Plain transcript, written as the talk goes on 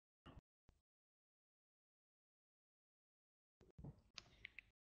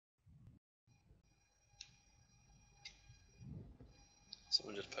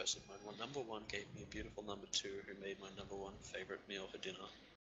Someone just posted mine. Well, number one gave me a beautiful number two who made my number one favorite meal for dinner.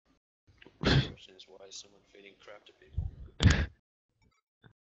 The question is, why is someone feeding crap to people?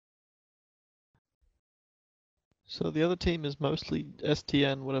 So the other team is mostly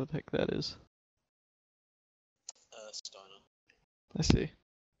STN, whatever the heck that is. Steiner. I see.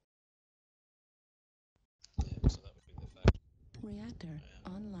 Yeah, so that would be the fact. Reactor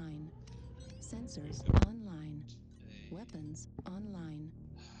online. Sensors online. Weapons online.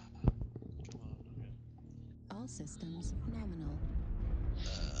 Come on, okay. All systems nominal.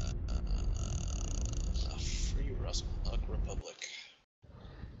 Free Republic.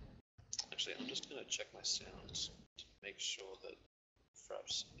 Actually, I'm just gonna check my sounds to make sure that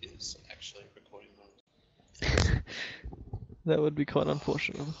Fraps is actually recording them. That would be quite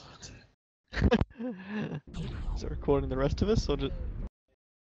unfortunate. Is it recording the rest of us, or just...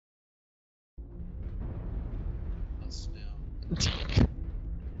 Us now.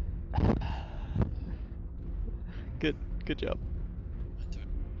 Good job. I don't know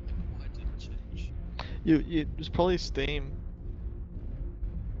why it didn't change. It's probably Steam.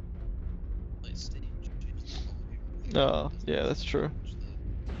 Like Steam changed the volume. Oh, yeah, that's true. It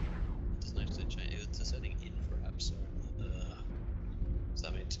doesn't actually change. It's a setting in Fraps, so does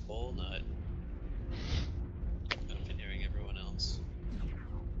that mean it's all night? I've been hearing everyone else.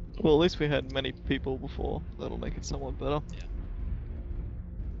 Well, at least we had many people before. That'll make it somewhat better. Yeah.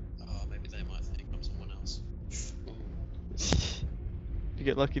 Oh, maybe they might think I'm someone else. If you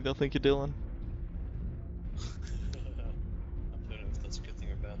get lucky, they'll think you're Dylan. I don't know if that's a good thing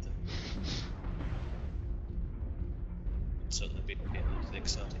or a bad thing. It'd certainly be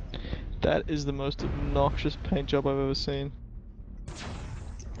exciting. That is the most obnoxious paint job I've ever seen. The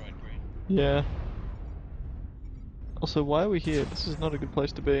bright green. Yeah. Also, why are we here? This is not a good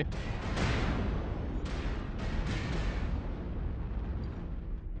place to be.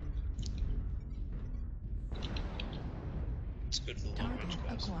 It's good for the long range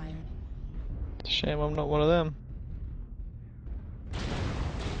guys. Acquired. It's a shame I'm not one of them.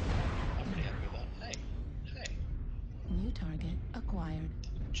 I'm pretty happy with that. Hey. New target acquired.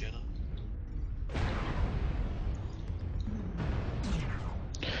 Jenna.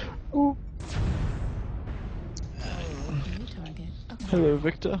 Ooh. New target acquired. Hello,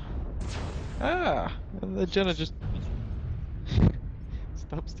 Victor. Ah! And the Jenna just...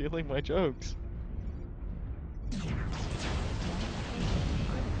 Stop stealing my jokes.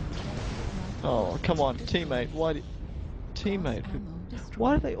 Oh, come on, teammate. Why do... Teammate.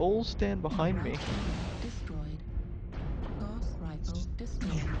 Why do they all stand behind me? Destroyed. Gauss rifle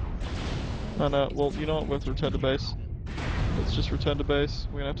destroyed. Oh no, well, you know what? We have to return to base. Let's just return to base.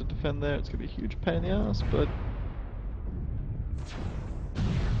 We're gonna have to defend there. It's gonna be a huge pain in the ass, but...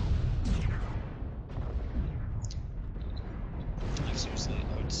 Like seriously,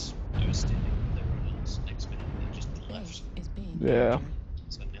 I was standing with everyone else next minute and they just left. Is being Yeah. captured.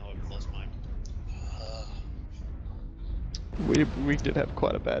 So now I've lost my... We did have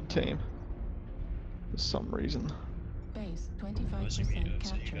quite a bad team. For some reason. Base I'm assuming 25%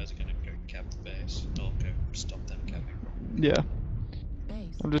 so you captured. guys are gonna go cap the base, or go stop them capping. Yeah.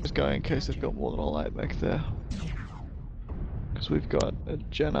 Base I'm is just going in being case they've got captured. more than a light back there. Because we've got a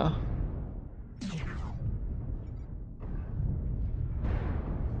Jenna.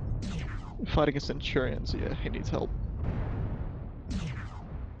 Fighting a Centurion, so yeah, he needs help.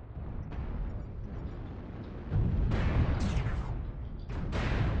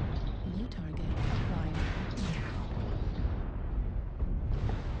 New target acquired.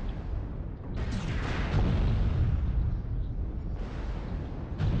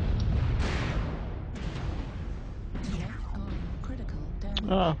 Left arm critical damage.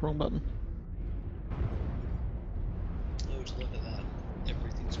 Ah, wrong button. Oh, just look at that.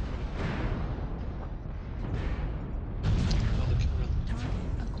 Everything's critical. Oh, they're coming around. Target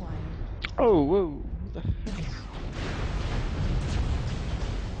acquired. Oh, whoa, what the heck is...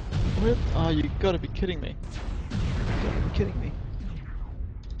 Where... Oh, you gotta be kidding me. You gotta be kidding me.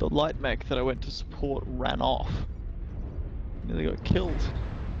 The light mech that I went to support ran off. Nearly got killed.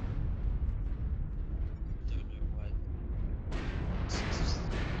 Don't know why. This is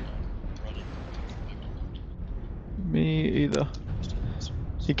not running. Me either. Just in this one.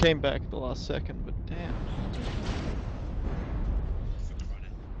 He came back at the last second, but damn. For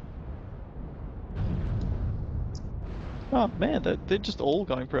crying Oh man, they're just all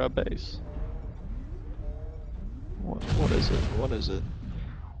going for our base. What is it? What is it?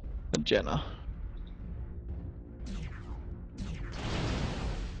 A Jenna.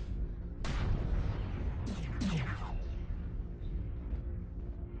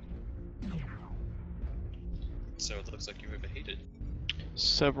 So it looks like you overheated.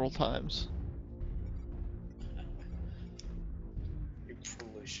 several times. You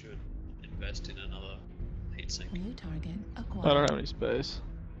probably should invest in another heatsink. New target I don't acquired. have any space.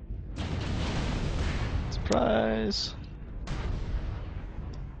 Surprise!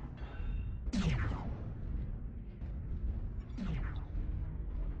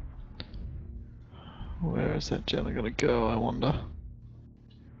 Where is that Jenna gonna go, I wonder?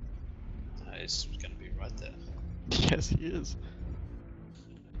 He's gonna be right there. Yes, he is.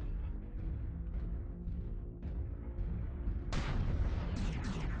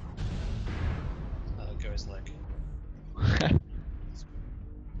 Go his leg. Alright.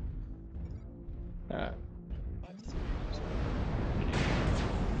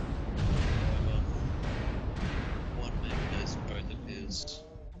 One man has both of his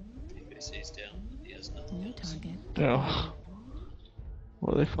PVCs down. He has nothing New else. target. Oh.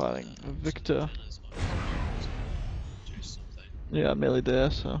 What are they fighting? Victor. Jenna's might be able to do something. Yeah, I'm nearly there,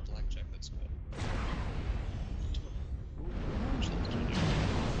 so. Blackjack, let's go.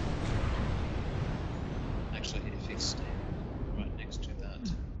 Actually, if he's staying right next to that,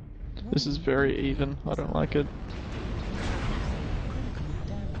 This is very even. I don't like it. Critical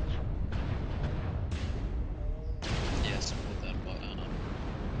damage. yes, put that blackjack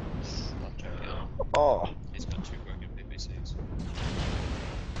down. Oh. He's got 2 broken PVCs.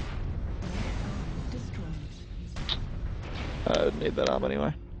 Destroyed. I don't need that arm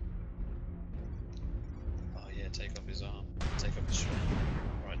anyway. Oh yeah, take off his arm. Take off his shoulder.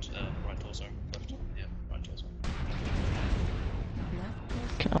 Right torso. Left. Yeah, right torso. Left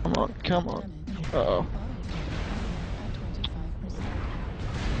torso. Come on, come on. Damage. Uh-oh. Auto at 25%. Right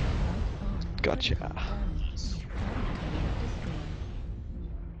arm. Gotcha. Critical damage. Nice. Autocannon destroyed.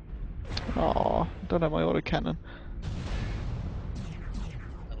 Oh, don't have my autocannon.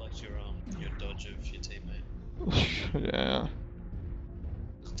 I liked your dodge of your teammate. Yeah.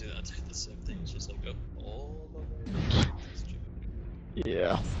 Do that, do the same thing. It's just like go all the way. That's stupid.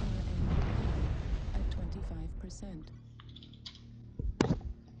 Yeah. SRA at 25%.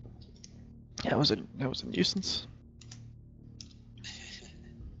 That was a nuisance.